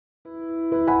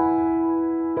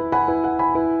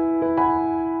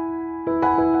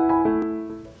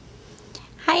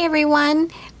everyone,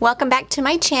 welcome back to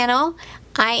my channel.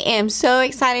 I am so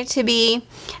excited to be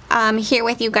here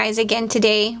with you guys again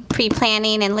today,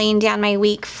 pre-planning and laying down my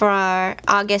week for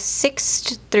August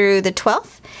 6th through the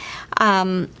 12th.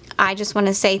 I just want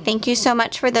to say thank you so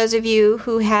much for those of you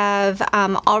who have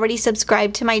already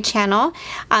subscribed to my channel.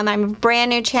 I'm a brand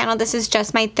new channel. This is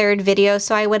just my third video,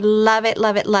 so I would love it,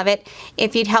 love it, love it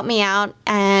if you'd help me out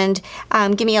and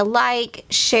give me a like,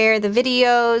 share the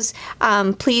videos.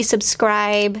 Please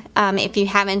subscribe if you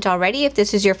haven't already. If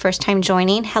this is your first time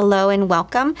joining, hello and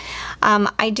welcome.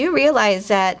 I do realize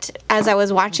that as I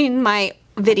was watching my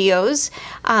videos,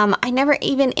 I never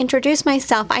even introduced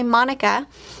myself. I'm Monica,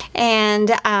 and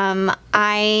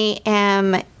I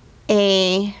am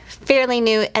a fairly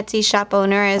new Etsy shop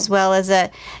owner as well as a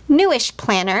newish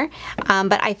planner,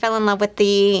 but I fell in love with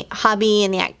the hobby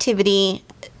and the activity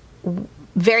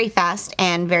very fast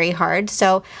and very hard.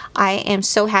 So I am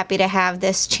so happy to have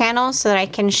this channel so that I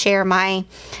can share my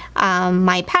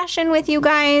my passion with you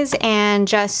guys and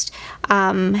just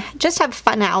have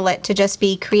fun outlet to just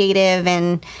be creative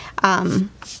and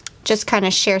just kind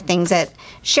of share things that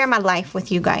share my life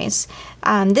with you guys.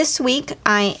 This week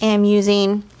I am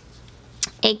using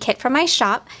a kit from my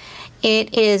shop.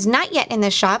 It is not yet in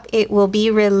the shop. It will be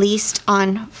released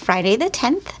on Friday the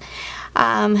 10th.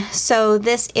 So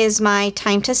this is my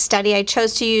time to study. I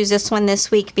chose to use this one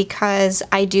this week because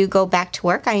I do go back to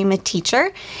work. I am a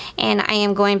teacher and I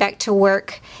am going back to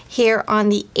work here on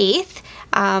the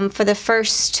 8th for the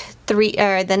first three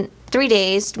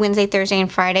days, Wednesday, Thursday,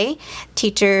 and Friday.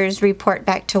 Teachers report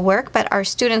back to work, but our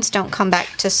students don't come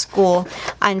back to school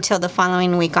until the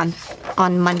following week on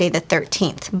Monday the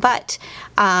 13th. But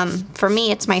for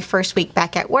me, it's my first week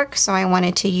back at work, so I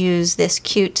wanted to use this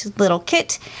cute little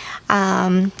kit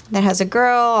that has a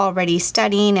girl already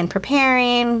studying and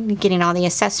preparing, getting all the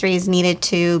accessories needed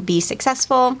to be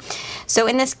successful. So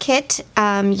in this kit,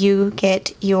 you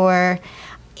get your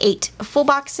 8 full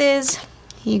boxes.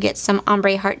 You get some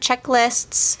ombre heart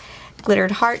checklists, glittered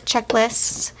heart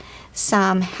checklists,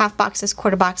 some half boxes,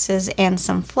 quarter boxes, and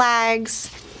some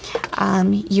flags.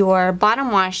 Your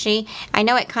bottom washi, I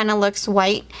know it kind of looks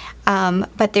white,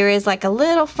 but there is like a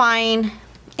little fine,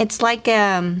 it's like,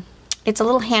 it's a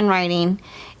little handwriting,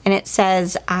 and it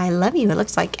says, I love you, it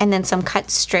looks like, and then some cut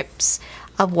strips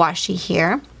of washi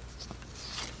here.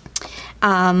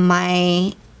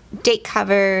 My date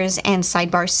covers and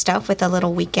sidebar stuff with a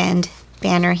little weekend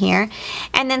banner here.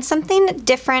 And then something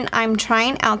different I'm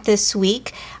trying out this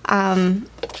week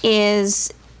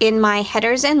is in my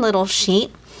headers and little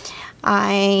sheet.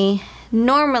 I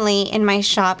normally in my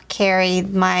shop carry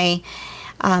my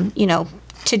you know,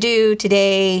 to do,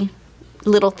 today,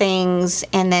 little things,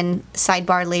 and then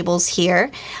sidebar labels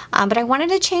here, but I wanted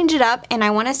to change it up and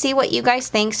I want to see what you guys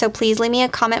think, so please leave me a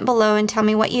comment below and tell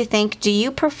me what you think. Do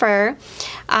you prefer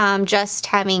just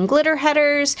having glitter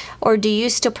headers, or do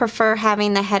you still prefer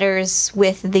having the headers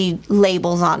with the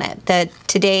labels on it, the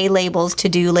today labels, to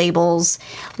do labels,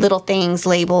 little things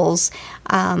labels,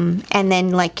 and then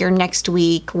like your next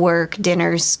week, work,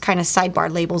 dinners, kind of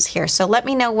sidebar labels here. So let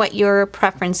me know what your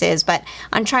preference is, but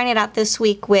I'm trying it out this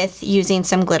week with using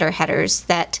some glitter headers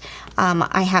that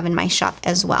I have in my shop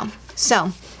as well.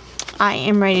 So I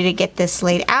am ready to get this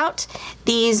laid out.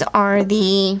 These are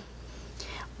the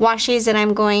washes that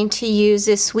I'm going to use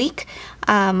this week.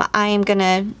 I am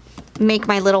gonna make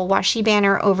my little washi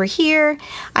banner over here.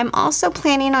 I'm also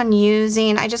planning on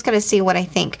using, I just gotta see what I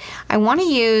think. I want to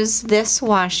use this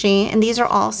washi, and these are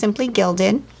all Simply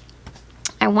Gilded.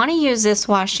 I want to use this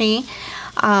washi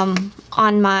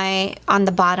on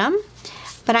the bottom,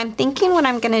 but I'm thinking what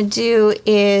I'm gonna do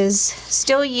is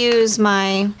still use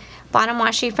my bottom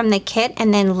washi from the kit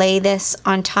and then lay this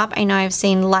on top. I know I've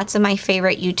seen lots of my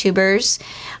favorite YouTubers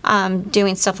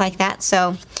doing stuff like that,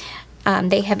 so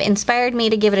they have inspired me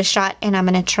to give it a shot, and I'm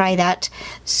going to try that.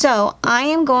 So I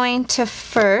am going to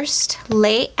first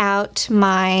lay out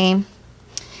my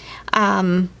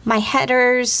my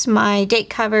headers, my date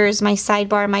covers, my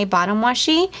sidebar, my bottom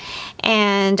washi,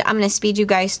 and I'm going to speed you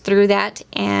guys through that,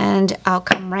 and I'll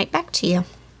come right back to you.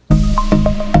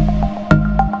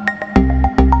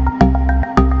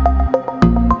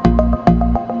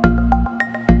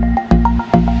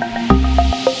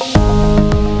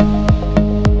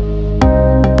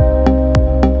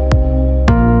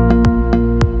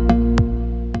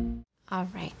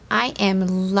 I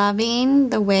am loving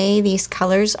the way these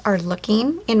colors are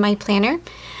looking in my planner.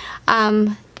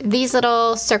 These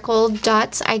little circle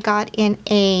dots I got in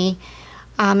a,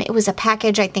 it was a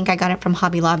package, I think I got it from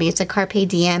Hobby Lobby. It's a Carpe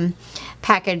Diem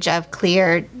package of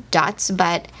clear dots,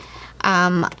 but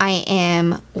I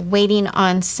am waiting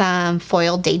on some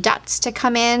foil day dots to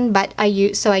come in, but I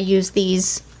use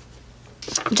these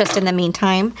just in the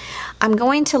meantime. I'm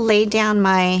going to lay down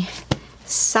my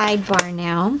sidebar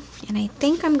now, and I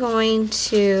think I'm gonna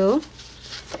do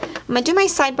my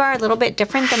sidebar a little bit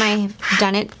different than I've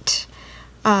done it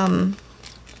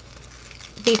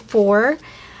before,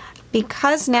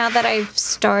 because now that I've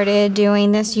started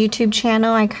doing this YouTube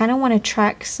channel, I kind of want to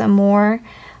track some more,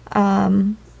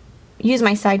 use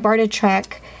my sidebar to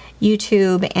track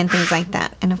YouTube and things like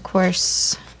that. And of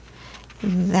course,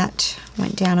 that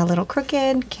went down a little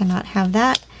crooked, cannot have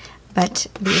that, but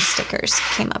these stickers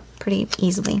came up pretty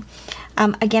easily.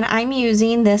 Again, I'm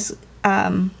using this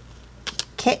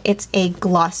kit. It's a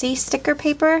glossy sticker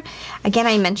paper. Again,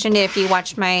 I mentioned it, if you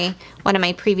watched one of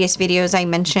my previous videos, I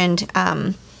mentioned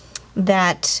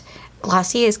that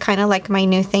glossy is kind of like my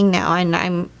new thing now, and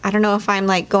I don't know if I'm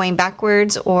like going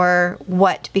backwards or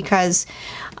what, because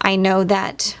I know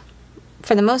that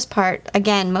for the most part,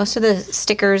 again, most of the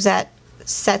stickers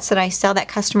sets that I sell that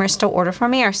customers still order for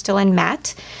me are still in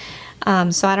matte.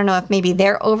 So I don't know if maybe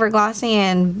they're over glossy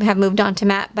and have moved on to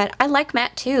matte, but I like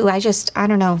matte too. I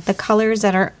don't know, the colors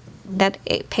that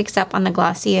it picks up on the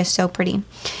glossy is so pretty.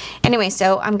 Anyway,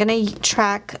 so I'm gonna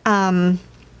track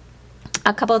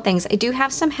a couple of things. I do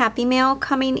have some Happy Mail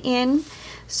coming in,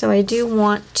 so I do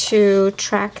want to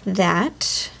track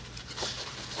that.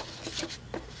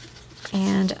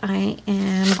 And I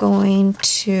am going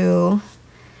to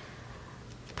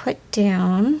put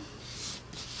down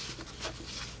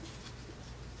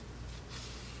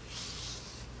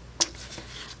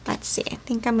let's see, I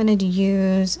think I'm gonna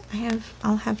use,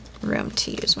 I'll have room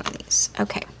to use one of these.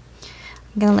 Okay,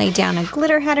 I'm gonna lay down a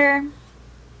glitter header.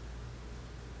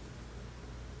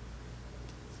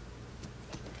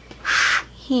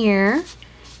 Here,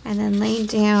 and then lay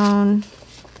down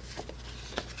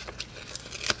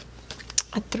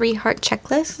a 3-heart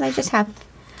checklist. I just have,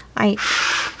 I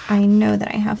know that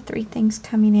I have 3 things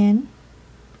coming in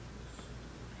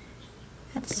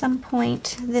at some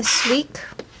point this week,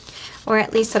 or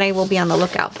at least that I will be on the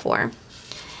lookout for.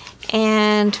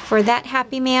 And for that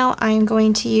Happy Mail, I'm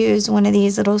going to use one of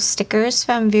these little stickers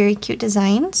from Very Cute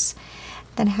Designs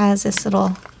that has this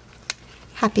little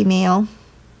Happy Mail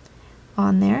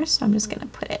on there. So I'm just going to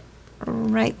put it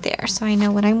right there so I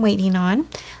know what I'm waiting on.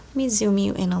 Let me zoom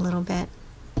you in a little bit.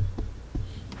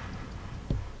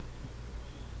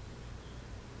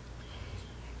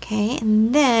 Okay,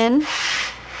 and then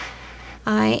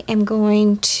I am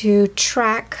going to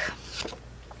track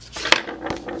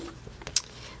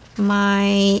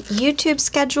my YouTube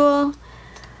schedule.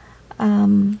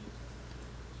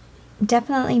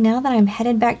 Definitely now that I'm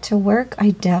headed back to work,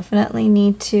 I definitely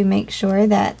need to make sure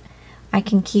that I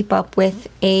can keep up with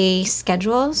a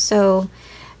schedule. So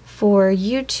for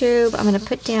YouTube, I'm going to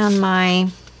put down my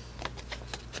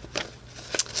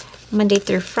Monday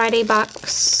through Friday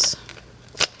box,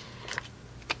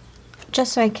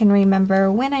 just so I can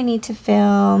remember when I need to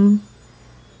film,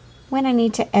 when I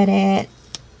need to edit,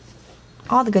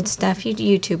 all the good stuff. You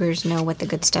YouTubers know what the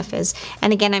good stuff is.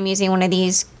 And again, I'm using one of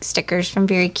these stickers from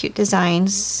Very Cute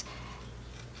Designs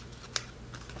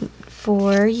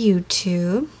for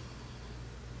YouTube.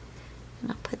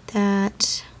 And I'll put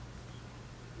that,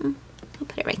 I'll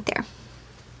put it right there.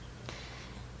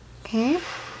 Okay,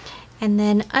 and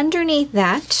then underneath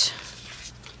that,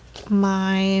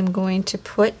 I'm going to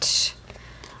put,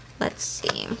 let's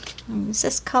see, is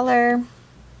this color?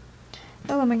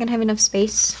 Oh, am I gonna have enough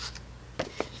space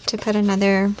to put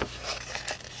another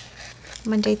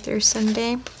Monday through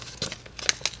Sunday?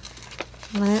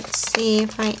 Let's see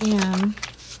if I am.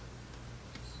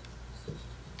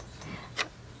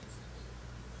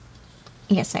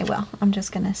 Yes, I will. I'm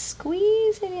just gonna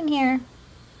squeeze it in here.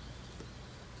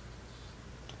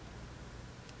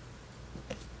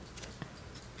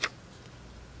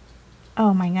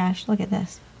 Oh my gosh, look at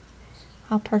this.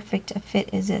 How perfect a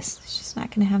fit is this? It's just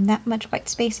not gonna have that much white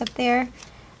space up there,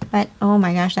 but oh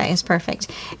my gosh, that is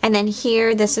perfect. And then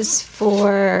here, this is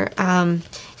for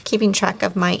keeping track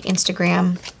of my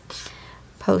Instagram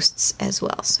posts as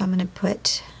well. So I'm gonna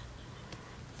put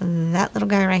that little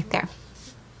guy right there.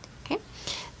 Okay,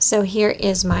 so here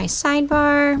is my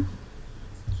sidebar.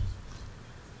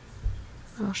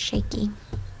 A little shaky.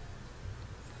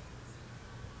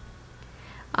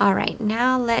 All right,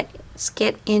 now let's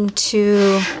get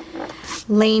into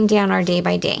laying down our day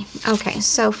by day. Okay,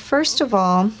 so first of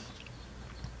all,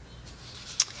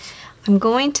 I'm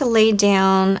going to lay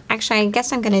down, actually I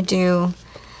guess I'm gonna do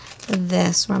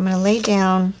this, where I'm gonna lay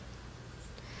down,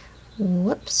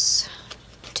 whoops,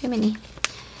 too many,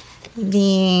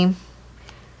 the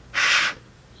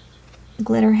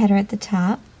glitter header at the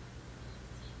top.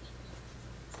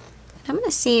 I'm going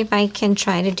to see if I can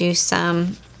try to do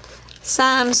some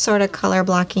sort of color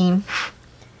blocking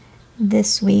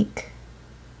this week.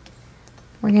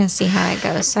 We're going to see how it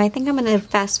goes. So I think I'm going to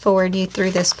fast forward you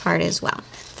through this part as well.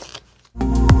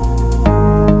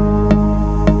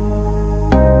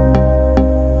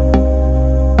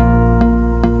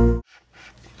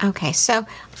 Okay, so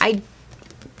I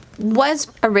was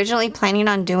originally planning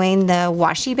on doing the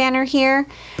washi banner here,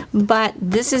 but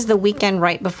this is the weekend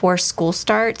right before school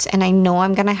starts, and I know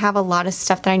I'm gonna have a lot of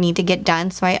stuff that I need to get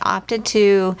done, so I opted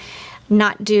to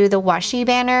not do the washi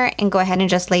banner and go ahead and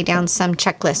just lay down some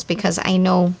checklists, because I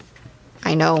know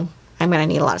I'm gonna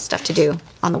need a lot of stuff to do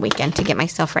on the weekend to get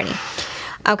myself ready.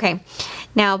 Okay,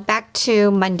 now back to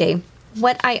Monday.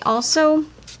 What I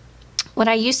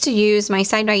used to use,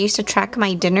 I used to track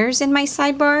my dinners in my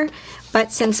sidebar,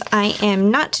 but since I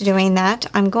am not doing that,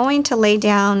 I'm going to lay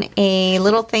down a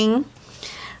little thing,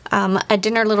 a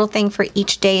dinner little thing for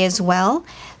each day as well,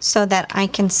 so that I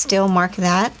can still mark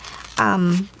that.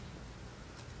 I'm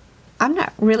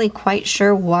not really quite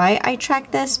sure why I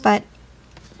track this, but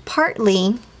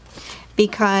partly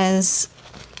because,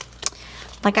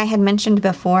 like I had mentioned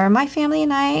before, my family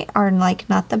and I are like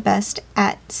not the best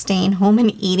at staying home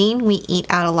and eating. We eat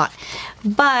out a lot.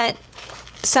 But,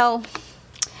 so,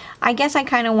 I guess I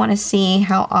kind of want to see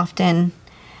how often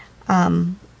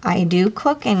I do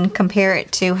cook and compare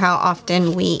it to how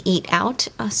often we eat out.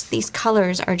 These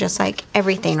colors are just like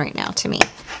everything right now to me.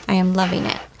 I am loving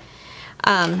it.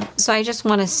 So I just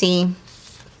want to see.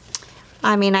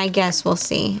 I mean, I guess we'll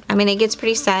see. I mean, it gets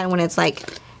pretty sad when it's like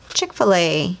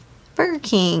Chick-fil-A, Burger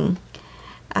King,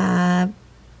 I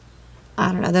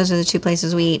don't know, those are the two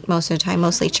places we eat most of the time,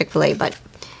 mostly Chick-fil-A, but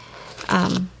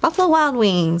Buffalo Wild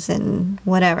Wings and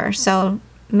whatever. So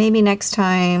maybe next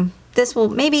time,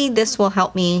 maybe this will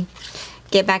help me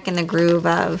get back in the groove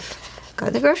of go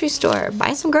to the grocery store,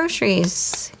 buy some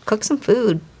groceries, cook some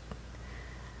food.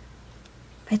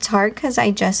 It's hard because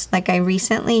I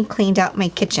recently cleaned out my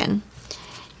kitchen.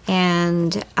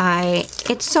 And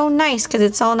it's so nice because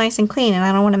it's all nice and clean, and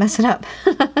I don't want to mess it up.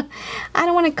 I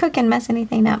don't want to cook and mess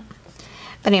anything up.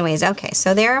 But anyways, okay,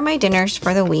 so there are my dinners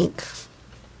for the week.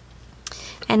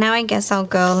 And now I guess I'll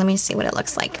go, let me see what it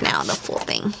looks like now, the full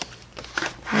thing.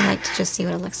 I like to just see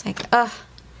what it looks like. Ugh,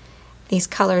 these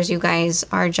colors, you guys,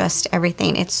 are just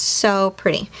everything. It's so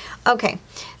pretty. Okay,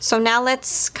 so now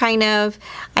let's kind of,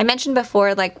 I mentioned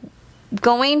before, like,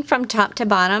 going from top to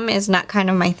bottom is not kind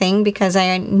of my thing because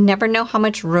I never know how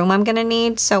much room I'm going to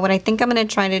need. So what I think I'm going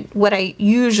to try to, what I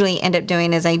usually end up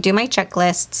doing is I do my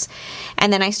checklists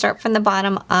and then I start from the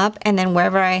bottom up, and then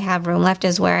wherever I have room left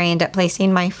is where I end up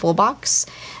placing my full box.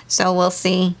 So we'll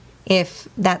see if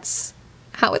that's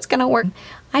how it's going to work.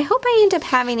 I hope I end up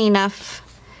having enough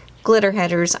glitter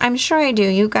headers. I'm sure I do.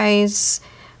 You guys,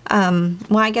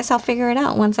 well, I guess I'll figure it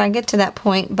out once I get to that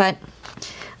point, but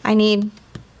I need...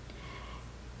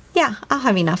 Yeah, I'll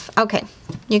have enough. Okay,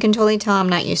 you can totally tell I'm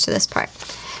not used to this part.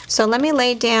 So let me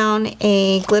lay down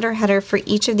a glitter header for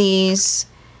each of these,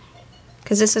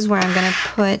 because this is where I'm going to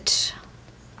put,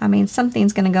 I mean,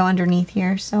 something's going to go underneath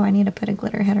here, so I need to put a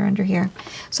glitter header under here.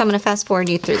 So I'm going to fast forward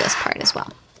you through this part as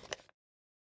well.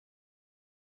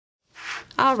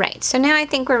 All right, so now I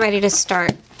think we're ready to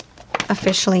start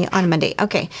officially on Monday.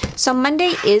 Okay, so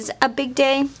Monday is a big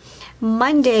day.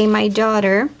 Monday, my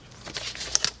daughter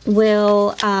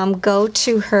will go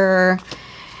to her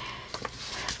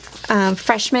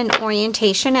freshman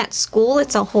orientation at school.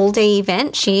 It's a whole day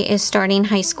event. She is starting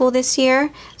high school this year,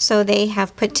 so they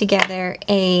have put together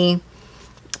a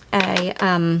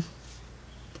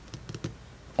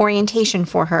orientation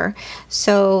for her.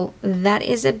 So that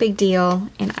is a big deal,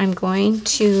 and I'm going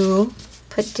to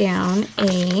put down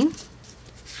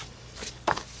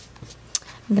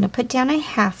a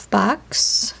half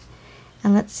box.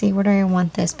 And let's see, where do I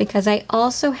want this? Because I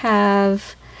also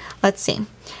have, let's see,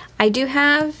 I do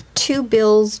have 2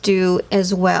 bills due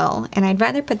as well, and I'd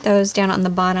rather put those down on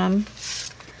the bottom.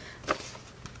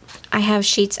 I have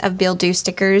sheets of bill due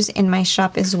stickers in my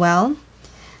shop as well.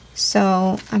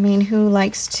 So, I mean, who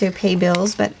likes to pay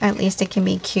bills, but at least it can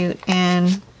be cute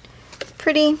and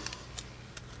pretty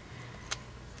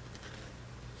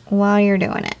while you're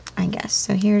doing it, I guess.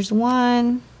 So here's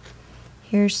 1,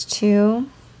 here's 2.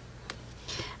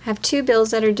 I have 2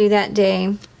 bills that are due that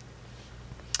day.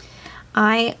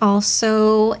 I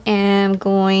also am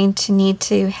going to need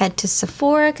to head to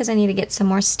Sephora because I need to get some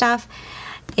more stuff.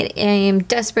 I am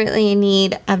desperately in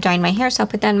need of dyeing my hair, so I'll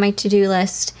put that on my to-do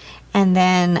list. And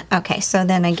then, okay, so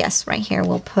then I guess right here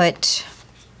we'll put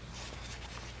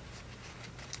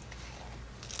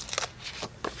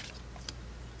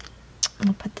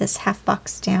put this half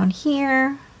box down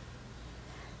here,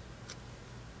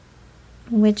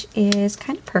 which is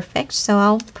kind of perfect. So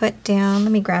I'll put down,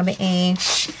 let me grab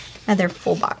another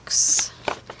full box.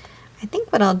 I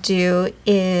think what I'll do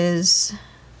is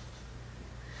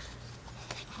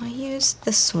I'll use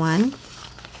this one.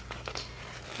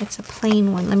 It's a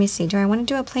plain one. Let me see, do I want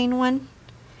to do a plain one?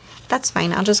 That's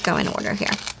fine, I'll just go in order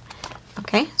here.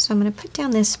 Okay, so I'm going to put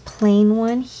down this plain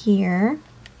one here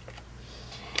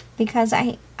because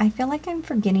I feel like I'm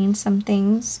forgetting some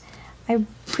things. I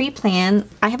pre-plan,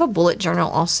 I have a bullet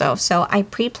journal also, so I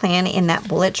pre-plan in that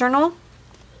bullet journal.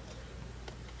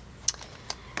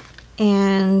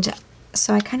 And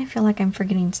so I kind of feel like I'm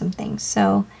forgetting some things.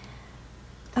 So,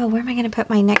 oh, where am I going to put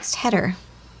my next header?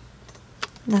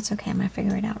 That's okay, I'm going to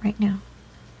figure it out right now.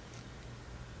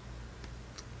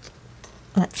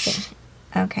 Let's see.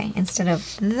 Okay, instead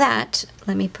of that,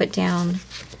 let me put down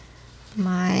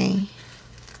my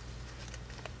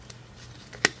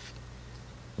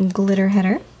glitter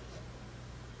header.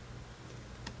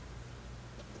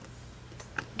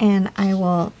 And I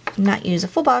will not use a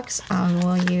full box, I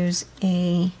will use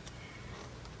a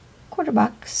quarter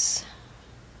box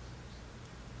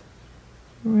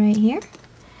right here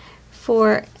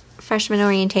for freshman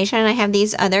orientation. And I have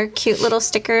these other cute little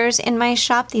stickers in my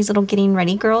shop, these little getting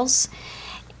ready girls.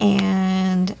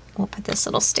 And we'll put this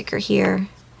little sticker here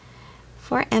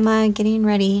for Emma getting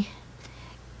ready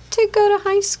to go to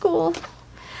high school.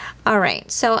 All right,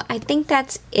 so I think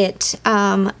that's it.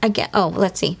 Again, oh,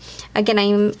 let's see.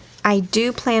 Again, I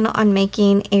do plan on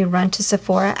making a run to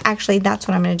Sephora. Actually, that's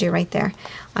what I'm going to do right there.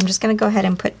 I'm just going to go ahead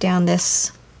and put down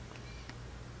this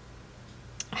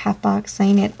half box,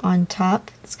 laying it on top.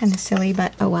 It's kind of silly,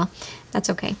 but oh well, that's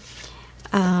okay.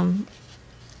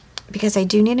 Because I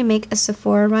do need to make a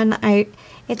Sephora run.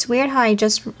 It's weird how I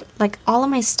just, like all of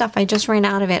my stuff, I just ran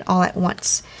out of it all at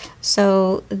once.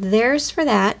 So there's for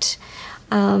that.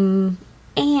 And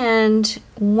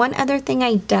one other thing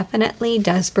I definitely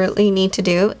desperately need to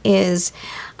do is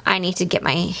I need to get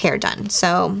my hair done.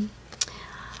 So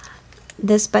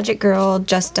this budget girl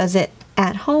just does it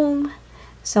at home.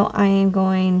 So I am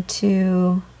going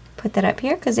to put that up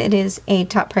here because it is a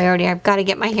top priority. I've got to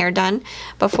get my hair done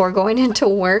before going into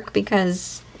work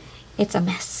because it's a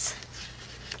mess.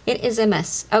 It is a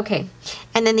mess. Okay.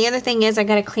 And then the other thing is I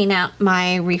got to clean out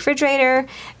my refrigerator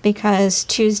because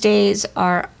Tuesdays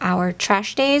are our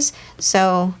trash days.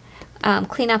 So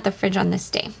clean out the fridge on this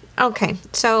day. Okay.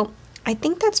 So I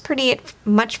think that's pretty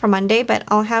much for Monday, but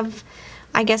I'll have,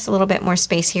 I guess, a little bit more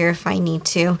space here if I need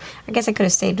to. I guess I could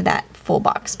have saved that full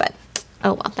box, but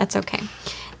oh well, that's okay.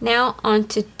 Now on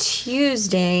to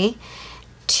Tuesday.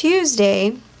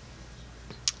 Tuesday,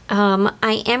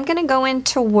 I am going to go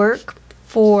into work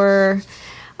for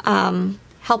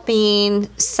helping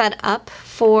set up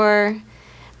for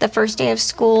the first day of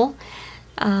school.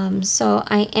 So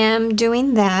I am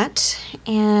doing that,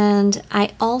 and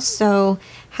I also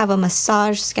have a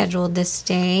massage scheduled this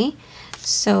day,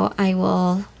 so I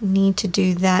will need to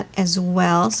do that as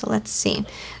well. So let's see.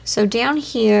 So down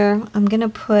here I'm gonna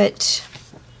put,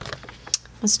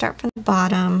 let's start from the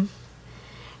bottom,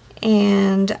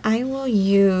 and I will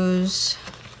use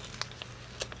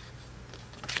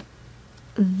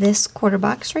this quarter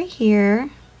box right here.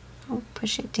 I'll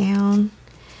push it down.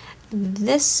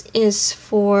 This is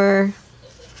for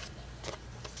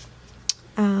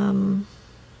what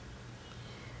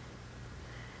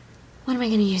am I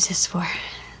going to use this for?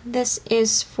 This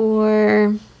is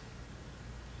for,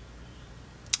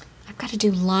 I've got to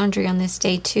do laundry on this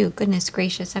day too. Goodness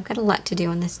gracious, I've got a lot to do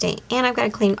on this day. And I've got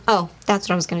to clean, oh, that's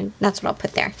what I'll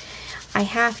put there. I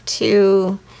have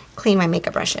to clean my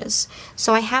makeup brushes.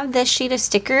 So I have this sheet of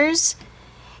stickers,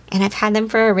 and I've had them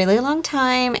for a really long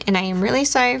time, and I am really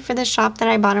sorry for the shop that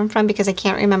I bought them from because I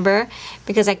can't remember,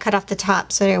 because I cut off the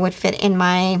top so it would fit in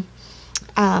my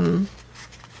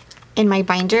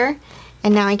binder,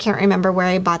 and now I can't remember where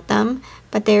I bought them,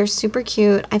 but they're super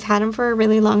cute. I've had them for a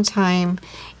really long time,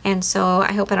 and so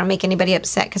I hope I don't make anybody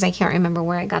upset because I can't remember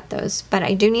where I got those, but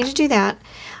I do need to do that.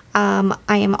 I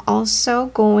am also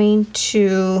going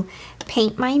to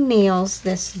paint my nails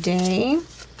this day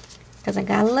because I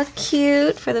gotta look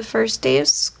cute for the first day of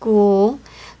school.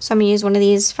 So I'm gonna use one of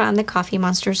these from the Coffee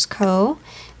Monsterz Co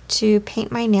to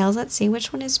paint my nails. Let's see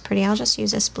which one is pretty. I'll just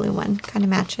use this blue one, kind of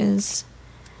matches.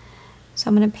 So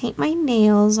I'm gonna paint my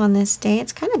nails on this day.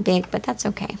 It's kind of big, but that's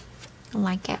okay. I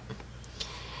like it.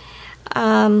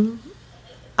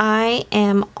 I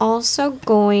am also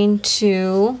going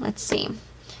to, let's see,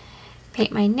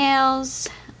 paint my nails.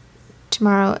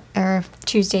 tomorrow or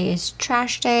Tuesday is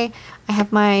trash day. I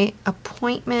have my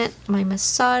appointment, my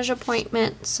massage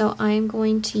appointment, so I'm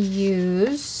going to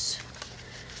use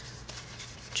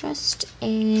just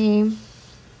a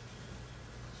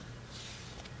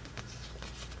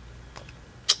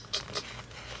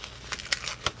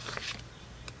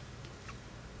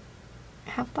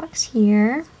half box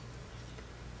here.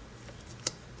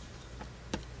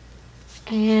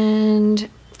 And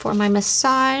for my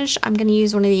massage, I'm going to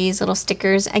use one of these little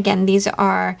stickers. Again, these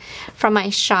are from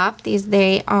my shop.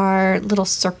 They are little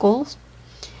circles.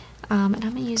 And I'm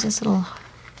going to use this little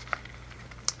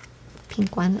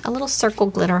pink one, a little circle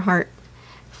glitter heart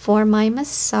for my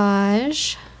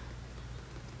massage.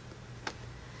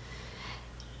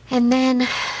 And then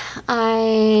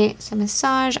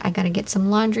massage, I got to get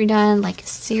some laundry done, like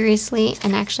seriously.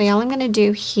 And actually all I'm going to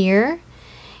do here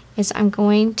is I'm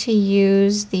going to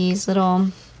use these little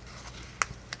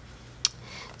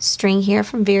string here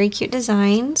from Very Cute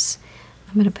Designs.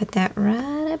 I'm going to put that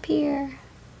right up here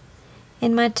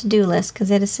in my to-do list because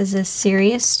this is a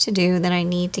serious to-do that I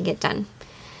need to get done.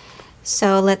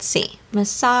 So let's see.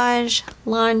 Massage,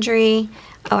 laundry.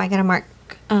 Oh, I got to mark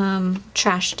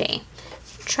trash day.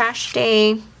 Trash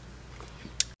day.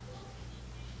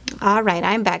 All right,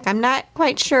 I'm back. I'm not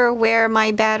quite sure where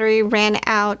my battery ran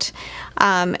out.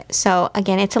 So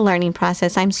again, it's a learning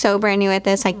process. I'm so brand new at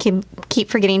this. I keep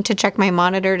forgetting to check my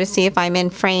monitor to see if I'm in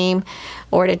frame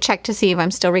or to check to see if I'm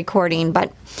still recording.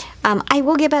 But I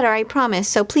will get better, I promise.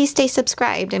 So please stay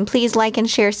subscribed and please like and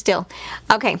share still.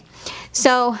 Okay,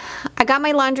 so I got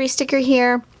my laundry sticker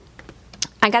here.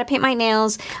 I gotta paint my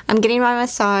nails. I'm getting my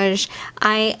massage.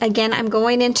 I'm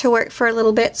going into work for a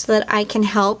little bit so that I can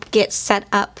help get set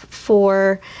up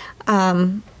for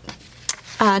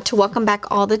to welcome back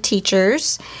all the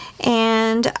teachers.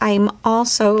 And I'm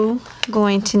also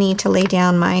going to need to lay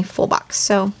down my full box.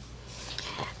 So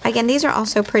again, these are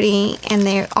also pretty, and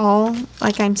they're all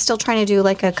like, I'm still trying to do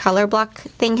like a color block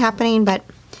thing happening, but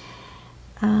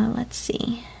let's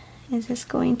see, is this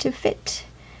going to fit?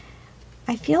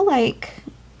 I feel like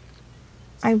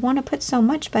I want to put so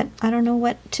much, but I don't know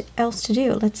what else to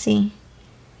do. Let's see.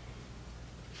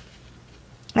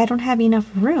 I don't have enough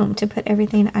room to put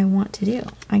everything I want to do.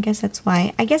 I guess that's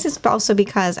why. I guess it's also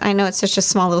because I know it's such a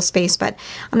small little space, but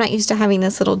I'm not used to having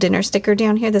this little dinner sticker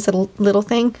down here, this little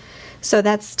thing. So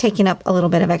that's taking up a little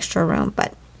bit of extra room.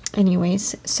 But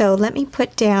anyways, so let me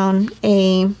put down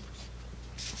a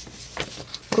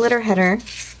glitter header.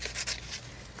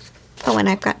 Oh, and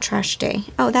I've got trash day.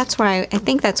 Oh, that's where I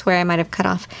think that's where I might have cut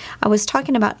off. I was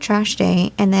talking about trash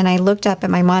day, and then I looked up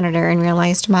at my monitor and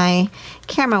realized my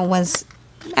camera was,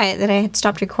 that I had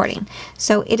stopped recording.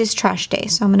 So it is trash day.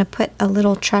 So I'm going to put a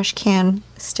little trash can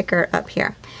sticker up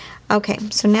here. Okay,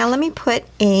 so now let me put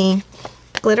a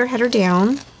glitter header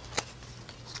down.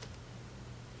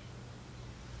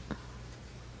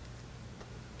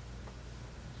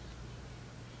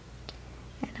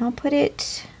 And I'll put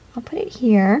it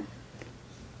here.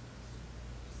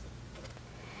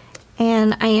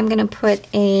 And I am going to put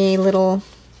a little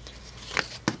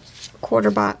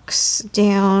quarter box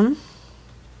down.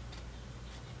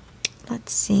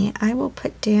 Let's see, I will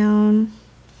put down,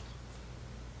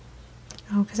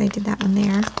 oh, because I did that one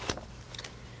there.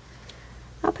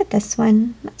 I'll put this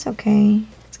one, that's okay.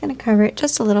 It's going to cover it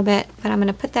just a little bit, but I'm going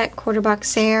to put that quarter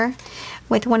box there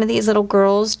with one of these little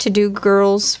girls, to-do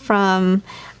girls from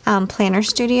Planner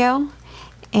Studio.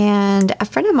 And a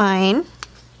friend of mine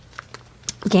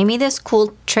gave me this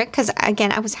cool trick because,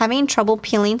 again, I was having trouble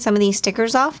peeling some of these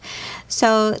stickers off.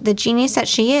 So the genius that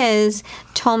she is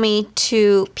told me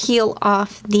to peel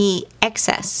off the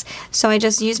excess. So I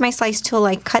just used my slice tool,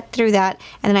 I cut through that,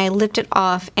 and then I lifted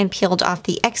off and peeled off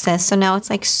the excess. So now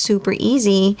it's like super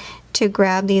easy to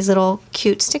grab these little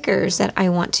cute stickers that I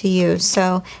want to use.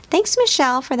 So thanks,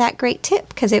 Michelle, for that great tip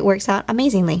because it works out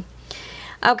amazingly.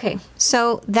 Okay,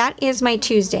 so that is my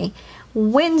Tuesday.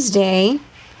 Wednesday,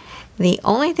 the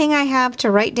only thing I have to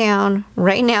write down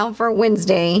right now for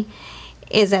Wednesday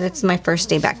is that it's my first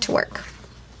day back to work.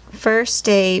 First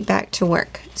day back to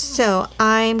work. So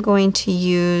I'm going to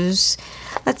use,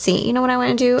 let's see, you know what I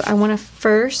want to do? I want to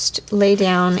first lay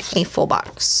down a full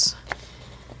box.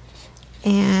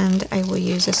 And I will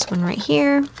use this one right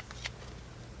here.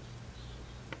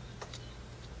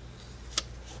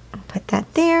 I'll put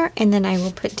that there, and then I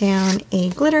will put down a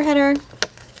glitter header.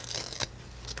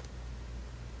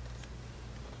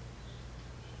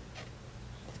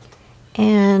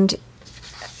 And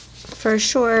for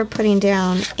sure, putting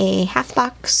down a half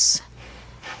box.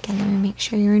 Again, let me make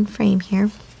sure you're in frame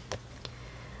here.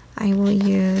 I will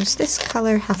use this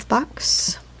color half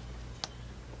box.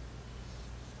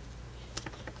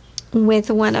 with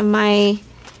one of my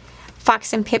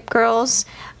Fox and Pip girls.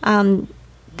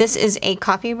 This is a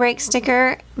coffee break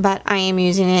sticker, but I am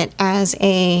using it as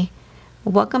a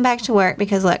welcome back to work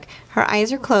because look, her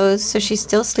eyes are closed, so she's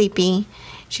still sleepy.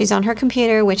 She's on her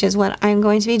computer, which is what I'm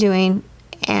going to be doing,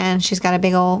 and she's got a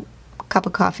big old cup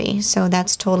of coffee, so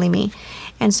that's totally me.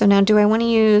 And so now, do I want to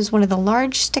use one of the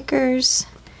large stickers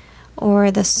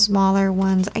or the smaller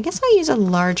ones? I guess I'll use a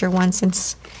larger one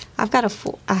since I've got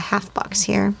a half box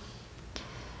here.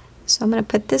 So I'm going to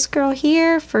put this girl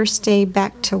here, first day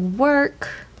back to work.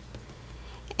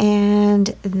 And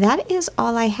that is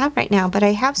all I have right now, but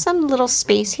I have some little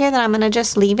space here that I'm going to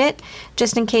just leave it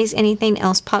just in case anything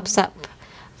else pops up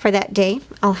for that day.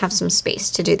 I'll have some space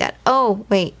to do that. Oh,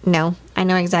 wait, no, I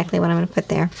know exactly what I'm going to put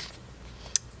there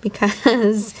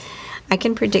because I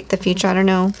can predict the future. I don't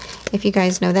know if you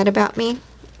guys know that about me,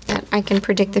 that I can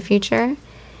predict the future.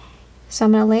 So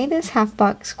I'm going to lay this half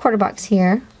box, quarter box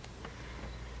here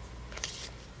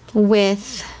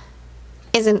with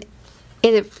Is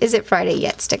it Friday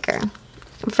yet sticker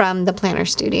from the Planner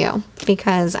Studio,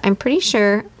 because I'm pretty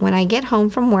sure when I get home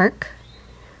from work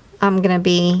I'm gonna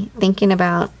be thinking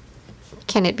about,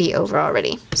 can it be over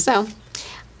already? So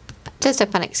just a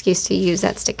fun excuse to use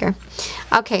that sticker.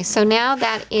 Okay, so now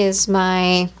that is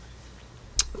my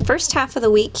first half of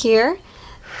the week here.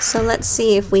 So let's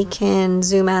see if we can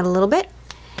zoom out a little bit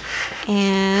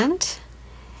and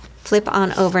flip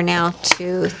on over now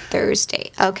to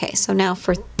Thursday. Okay, so now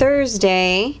for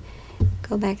Thursday,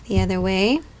 go back the other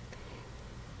way.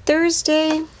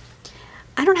 Thursday,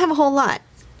 I don't have a whole lot.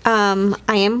 I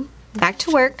am back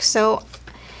to work, so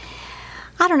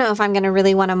I don't know if I'm gonna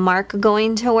really want to mark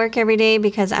going to work every day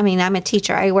because, I mean, I'm a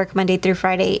teacher. I work Monday through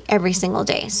Friday every single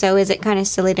day. So is it kind of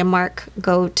silly to mark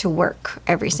go to work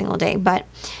every single day? But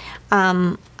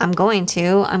I'm going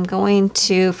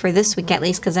to for this week at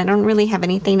least, because I don't really have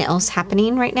anything else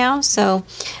happening right now. So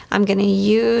I'm going to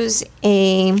use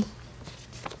a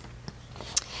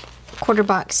quarter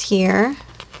box here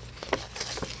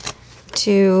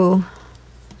to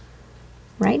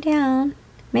write down.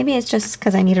 Maybe it's just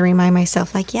because I need to remind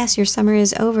myself, like, yes, your summer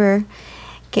is over.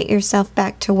 Get yourself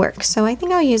back to work. So I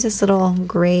think I'll use this little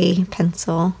gray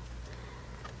pencil.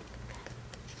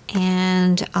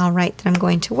 And I'll write that I'm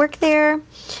going to work there.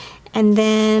 And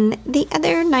then the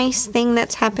other nice thing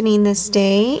that's happening this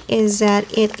day is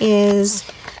that it is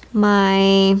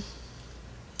my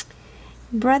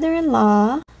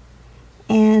brother-in-law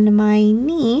and my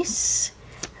niece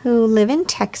who live in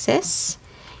Texas.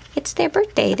 It's their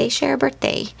birthday. They share a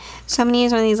birthday. So I'm going to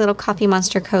use one of these little Coffee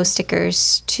Monsterz Co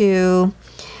stickers to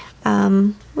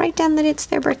write down that it's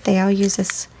their birthday. I'll use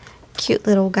this cute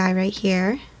little guy right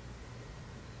here.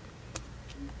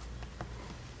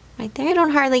 Right there. I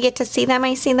don't hardly get to see them.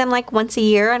 I see them like once a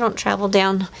year. I don't travel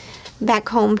down back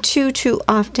home too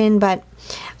often, but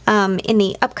in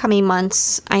the upcoming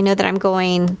months, I know that I'm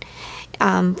going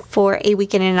for a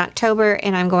weekend in October,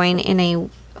 and I'm going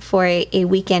for a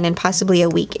weekend and possibly a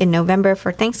week in November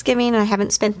for Thanksgiving. I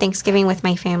haven't spent Thanksgiving with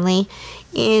my family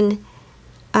in,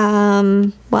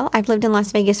 well, I've lived in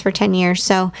Las Vegas for 10 years,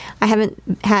 so I haven't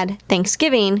had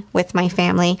Thanksgiving with my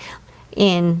family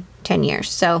in 10 years,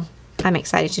 so I'm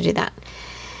excited to do that.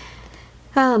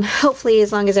 Hopefully,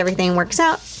 as long as everything works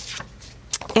out,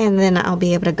 and then I'll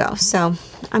be able to go. So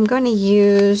I'm going to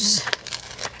use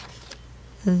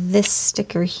this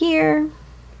sticker here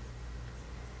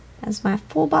as my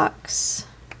full box.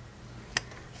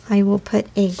 I will put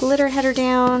a glitter header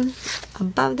down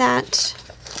above that.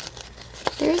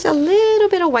 There's a little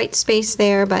bit of white space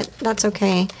there, but that's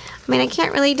okay. I mean, I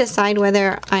can't really decide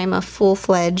whether I'm a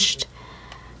full-fledged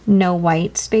no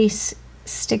white space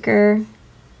sticker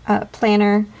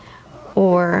planner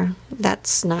or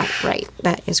that's not right.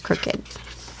 That is crooked.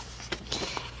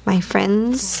 My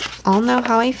friends all know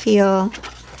how I feel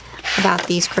about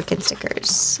these crooked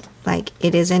stickers. Like,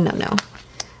 it is a no-no.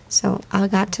 So I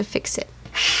got to fix it.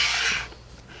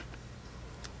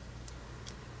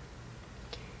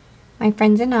 My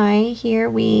friends and I here,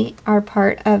 we are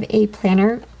part of a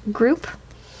planner group.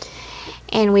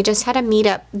 And we just had a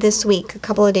meetup this week, a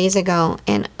couple of days ago.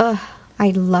 And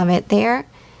I love it.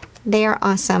 They are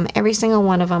awesome. Every single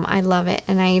one of them. I love it.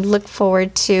 And I look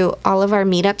forward to all of our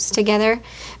meetups together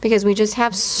because we just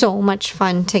have so much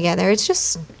fun together. It's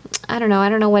just, I don't know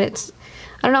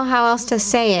how else to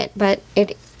say it, but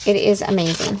it is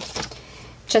amazing.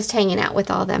 Just hanging out with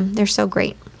all of them. They're so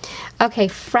great. Okay,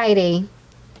 Friday.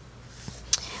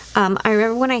 I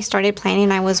remember when I started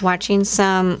planning, I was watching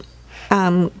some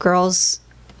girls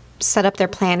set up their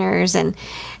planners, and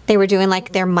they were doing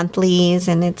like their monthlies,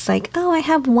 and it's like, oh, I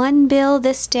have one bill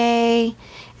this day,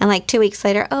 and like 2 weeks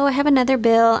later, oh, I have another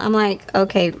bill. I'm like,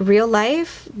 okay, real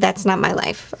life, that's not my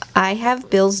life. I have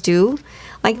bills due.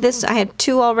 Like this, I had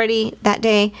 2 already that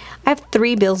day. I have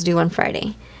 3 bills due on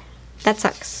Friday. That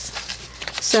sucks.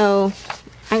 So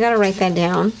I gotta write that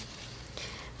down.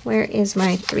 Where is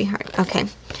my 3 heart? Okay.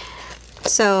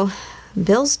 So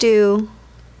bills due,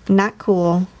 not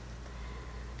cool.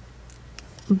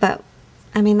 But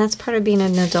I mean, that's part of being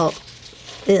an adult.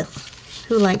 Ugh.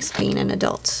 Who likes being an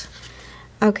adult?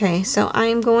 Okay, so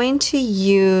I'm going to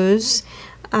use,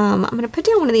 I'm going to put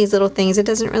down one of these little things. It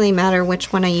doesn't really matter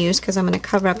which one I use because I'm going to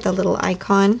cover up the little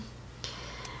icon.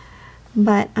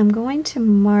 But I'm going to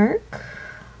mark,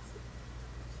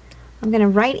 I'm going to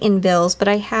write in bills, but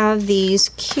I have these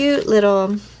cute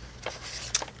little,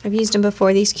 I've used them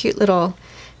before, these cute little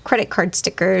credit card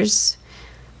stickers.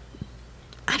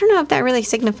 I don't know if that really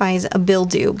signifies a bill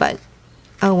due, but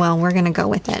oh well, we're going to go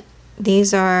with it.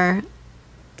 These are,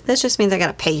 this just means I got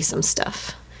to pay some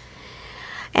stuff.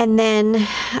 And then,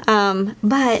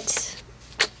 but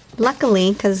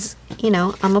luckily, because, you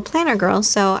know, I'm a planner girl,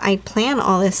 so I plan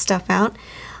all this stuff out.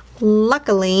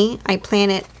 Luckily, I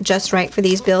plan it just right for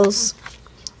these bills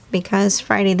because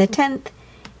Friday the 10th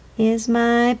is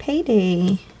my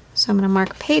payday. So I'm going to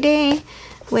mark payday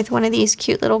with one of these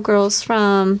cute little girls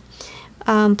from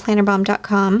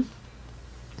plannerbomb.com.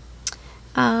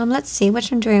 Let's see,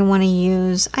 which one do I want to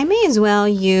use? I may as well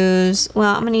use,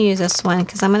 well, I'm going to use this one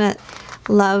because I'm going to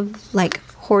love like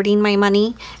hoarding my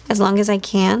money as long as I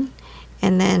can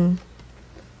and then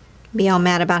be all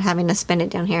mad about having to spend it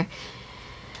down here.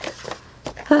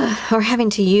 Or having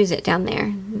to use it down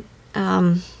there.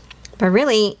 But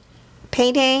really,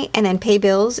 payday and then pay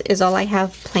bills is all I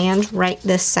have planned right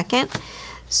this second.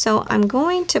 So I'm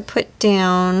going to put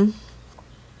down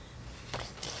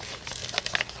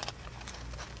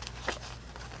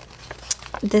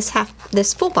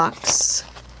this full box.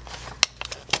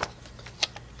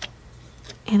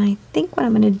 And I think what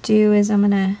I'm going to do is I'm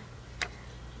going to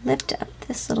lift up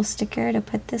this little sticker to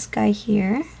put this guy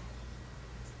here.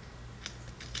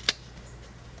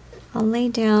 I'll lay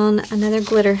down another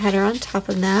glitter header on top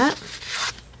of that.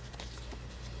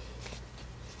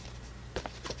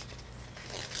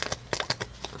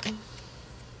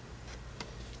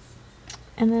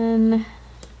 And then,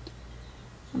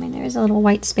 I mean, there's a little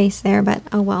white space there, but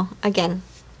oh well, again,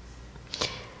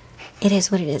 it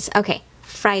is what it is. Okay,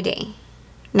 Friday.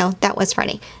 No, that was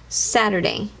Friday.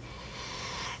 Saturday.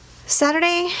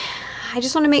 Saturday, I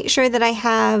just want to make sure that I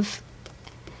have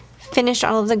finished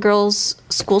all of the girls'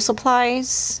 school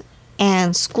supplies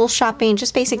and school shopping,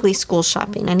 just basically school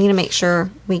shopping. I need to make sure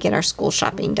we get our school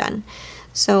shopping done.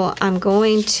 So I'm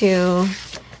going to,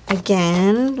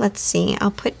 again, let's see,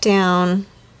 I'll put down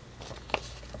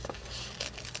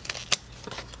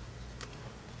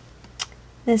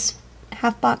this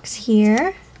half box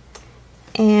here.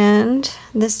 And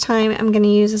this time I'm going to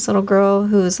use this little girl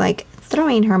who's like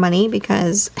throwing her money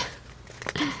because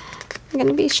I'm going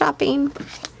to be shopping.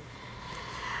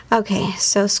 Okay,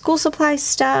 so school supply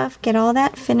stuff, get all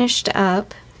that finished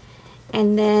up.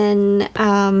 And then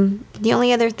the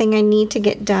only other thing I need to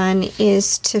get done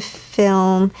is to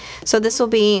film. So this will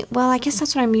be, well, I guess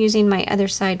that's what I'm using my other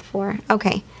side for.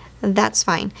 Okay, that's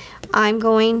fine. I'm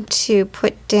going to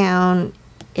put down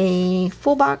a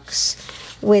full box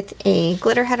with a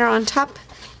glitter header on top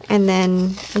and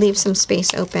then leave some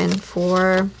space open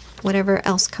for whatever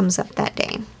else comes up that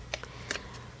day.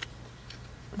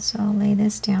 So I'll lay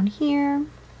this down here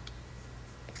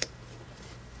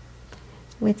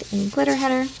with a glitter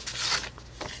header.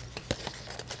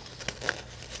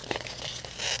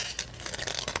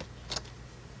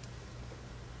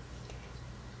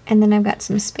 And then I've got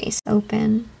some space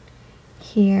open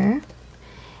here.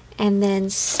 And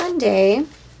then Sunday,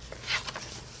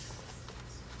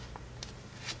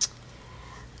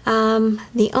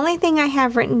 the only thing I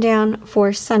have written down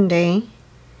for Sunday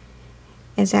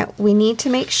is that we need to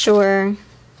make sure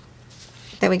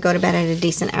that we go to bed at a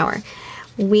decent hour.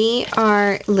 We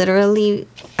are literally,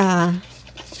 I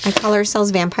call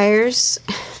ourselves vampires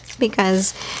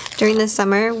because during the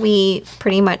summer we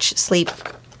pretty much sleep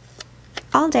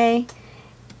all day,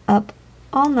 up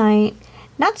all night.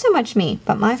 Not so much me,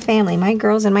 but my family, my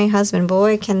girls and my husband,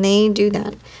 boy, can they do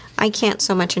that. I can't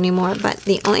so much anymore, but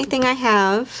the only thing I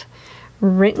have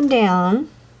written down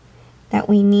that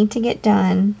we need to get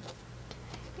done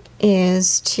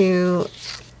is to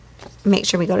make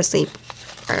sure we go to sleep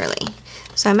early.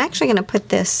 So I'm actually going to put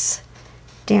this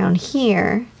down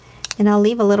here, and I'll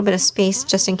leave a little bit of space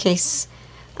just in case,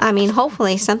 I mean,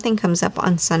 hopefully something comes up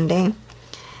on Sunday.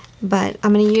 but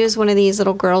I'm going to use one of these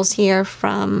little girls here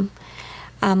from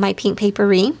my Pink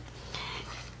Paperie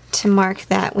to mark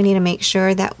that we need to make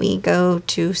sure that we go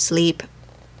to sleep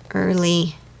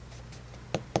early.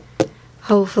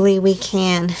 Hopefully we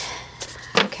can.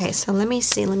 Okay, so let me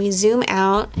see. Let me zoom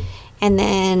out and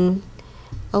then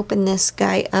open this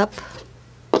guy up.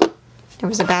 There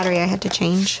was a battery I had to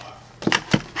change.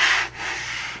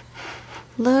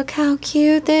 Look how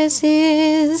cute this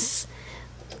is.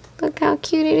 Look how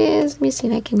cute it is. Let me see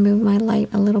if I can move my light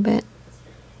a little bit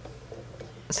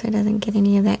so it doesn't get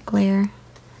any of that glare.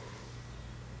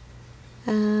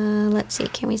 Let's see,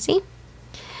 can we see?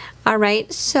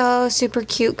 Alright, so super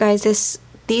cute, guys.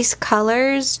 These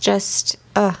colors just,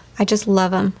 I just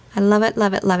love them. I love it,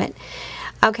 love it, love it.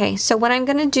 Okay, so what I'm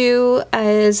going to do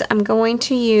is I'm going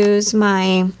to use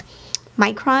my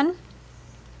micron,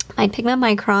 my pigment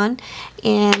micron,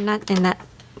 and not in that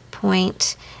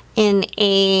point, in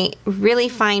a really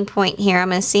fine point here. I'm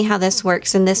going to see how this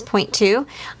works in this point too.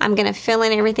 I'm going to fill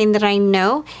in everything that I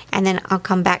know, and then I'll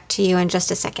come back to you in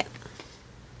just a second.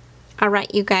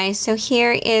 Alright, you guys, so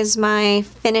here is my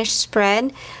finished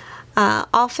spread,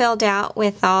 all filled out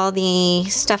with all the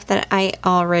stuff that I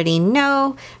already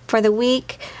know for the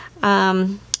week. I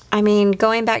mean,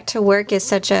 going back to work is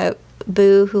such a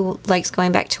boo who likes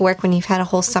going back to work when you've had a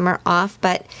whole summer off,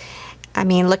 but I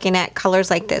mean, looking at colors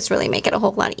like this really make it a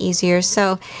whole lot easier.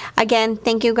 So again,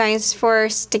 thank you guys for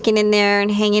sticking in there and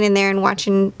hanging in there and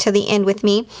watching to the end with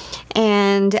me.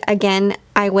 And again,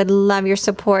 I would love your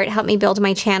support. Help me build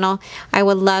my channel. I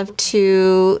would love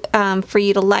to for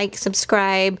you to like,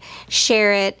 subscribe,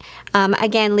 share it.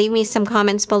 Again, leave me some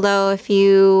comments below if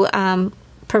you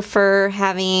prefer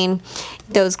having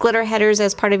those glitter headers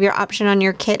as part of your option on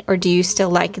your kit, or do you still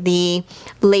like the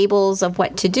labels of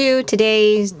what to do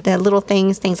today, the little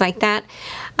things like that.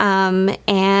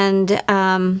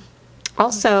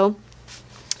 Also,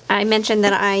 I mentioned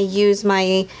that I use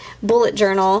my bullet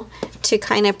journal to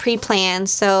kind of pre-plan,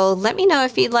 so let me know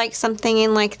if you'd like something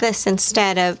in like this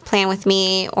instead of Plan With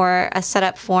Me or a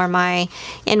setup for in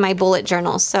my bullet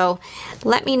journal. So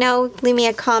let me know, leave me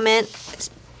a comment,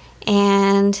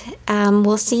 and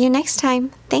we'll see you next time.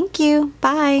 Thank you.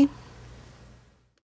 Bye.